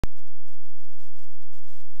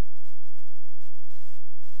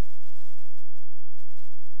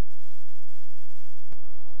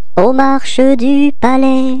Aux marches du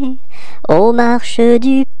palais, aux marches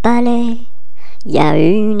du palais, y a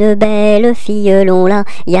une belle fille, long là,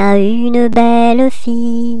 y a une belle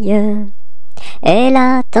fille. Elle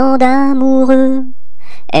a tant d'amoureux,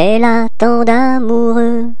 elle a tant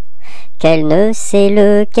d'amoureux, qu'elle ne sait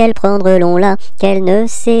lequel prendre, long là, qu'elle ne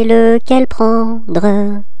sait lequel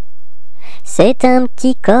prendre. C'est un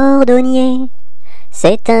petit cordonnier,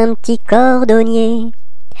 c'est un petit cordonnier,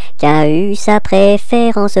 qu'a eu sa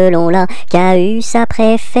préférence, long là, qu'a eu sa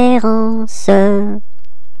préférence.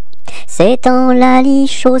 C'est en la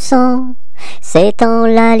lichaussant, c'est en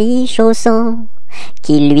la lichaussant,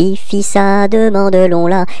 qu'il lui fit sa demande, long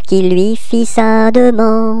là, qu'il lui fit sa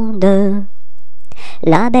demande.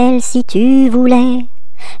 La belle si tu voulais,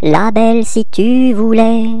 la belle si tu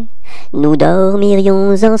voulais, nous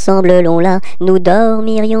dormirions ensemble, long là, nous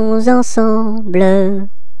dormirions ensemble.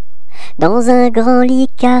 Dans un grand lit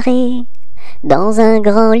carré, dans un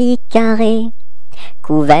grand lit carré,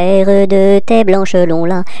 couvert de tais blanches, long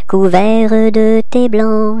là, couvert de tais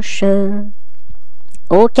blanches.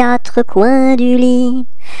 Aux quatre coins du lit,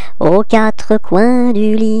 aux quatre coins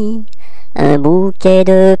du lit, un bouquet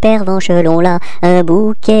de pervenches, long là, un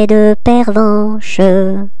bouquet de pervenches.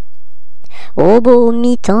 Au beau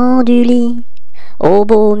mi-temps du lit, au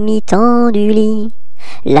beau mi-temps du lit,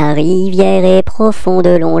 la rivière est profonde,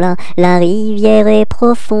 long là, la rivière est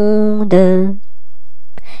profonde.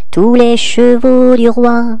 Tous les chevaux du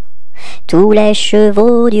roi, tous les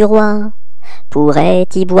chevaux du roi, pourraient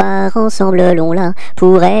y boire ensemble, long là,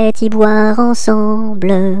 pourraient y boire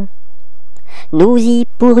ensemble. Nous y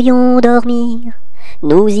pourrions dormir,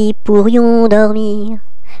 nous y pourrions dormir,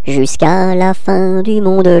 jusqu'à la fin du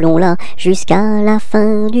monde, long là, jusqu'à la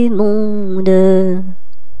fin du monde.